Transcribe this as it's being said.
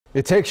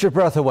It takes your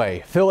breath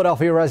away.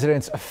 Philadelphia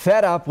residents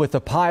fed up with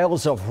the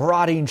piles of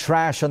rotting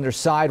trash on their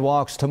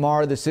sidewalks.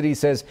 Tomorrow, the city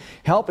says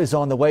help is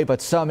on the way,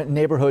 but some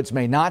neighborhoods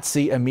may not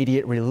see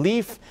immediate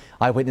relief.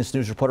 Eyewitness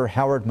News reporter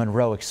Howard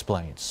Monroe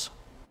explains.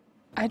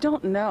 I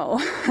don't know.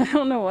 I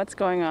don't know what's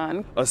going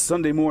on. A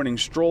Sunday morning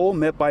stroll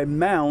met by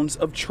mounds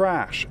of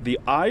trash. The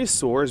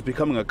eyesore is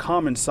becoming a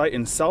common sight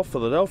in South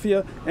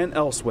Philadelphia and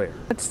elsewhere.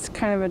 It's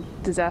kind of a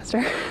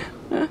disaster.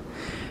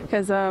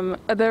 Because the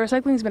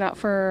recycling's been out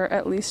for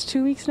at least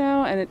 2 weeks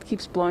now, and it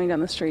keeps blowing down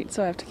the street.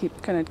 So I have to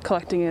keep kind of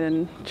collecting it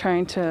and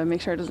trying to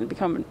make sure it doesn't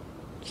become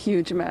a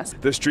huge mess.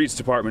 The streets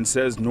department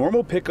says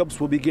normal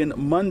pickups will begin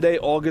Monday,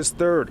 August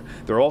 3rd.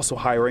 They're also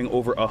hiring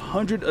over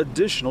 100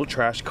 additional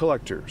trash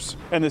collectors.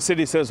 And the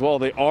city says while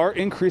they are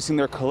increasing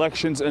their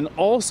collections and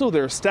also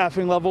their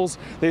staffing levels,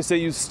 they say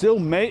you still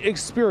may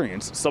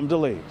experience some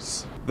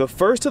delays. The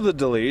first of the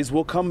delays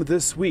will come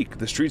this week.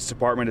 The streets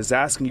department is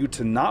asking you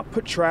to not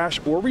put trash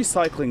or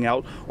recycling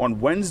out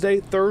on Wednesday,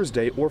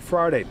 Thursday, or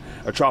Friday.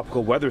 A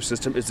tropical weather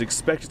system is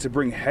expected to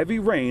bring heavy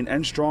rain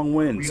and strong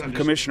winds.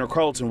 Commissioner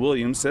Carlton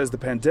Williams says the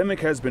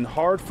pandemic has been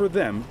hard for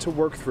them to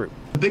work through.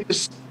 The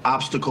biggest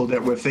obstacle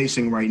that we're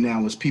facing right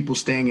now is people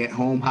staying at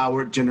home,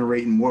 Howard,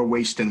 generating more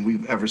waste than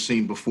we've ever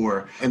seen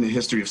before in the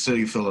history of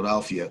city of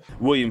Philadelphia.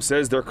 Williams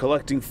says they're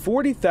collecting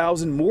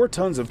 40,000 more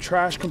tons of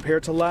trash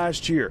compared to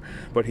last year.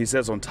 But he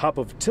says on top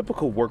of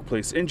typical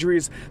workplace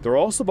injuries, they're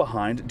also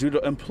behind due to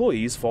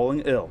employees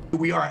falling ill.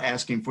 We are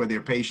asking for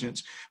their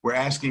patience. We're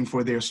asking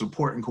for their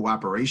support and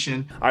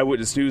cooperation.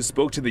 Eyewitness News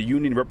spoke to the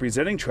union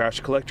representing trash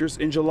collectors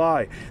in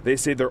July. They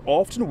say they're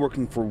often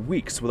working for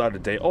weeks without a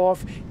day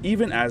off,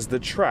 even as the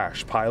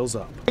trash piles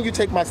up. You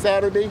take my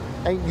Saturday,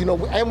 and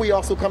and we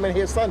also come in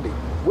here Sunday.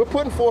 We're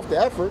putting forth the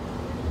effort.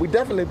 We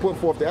definitely putting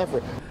forth the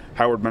effort.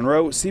 Howard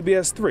Monroe,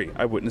 CBS 3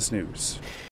 Eyewitness News.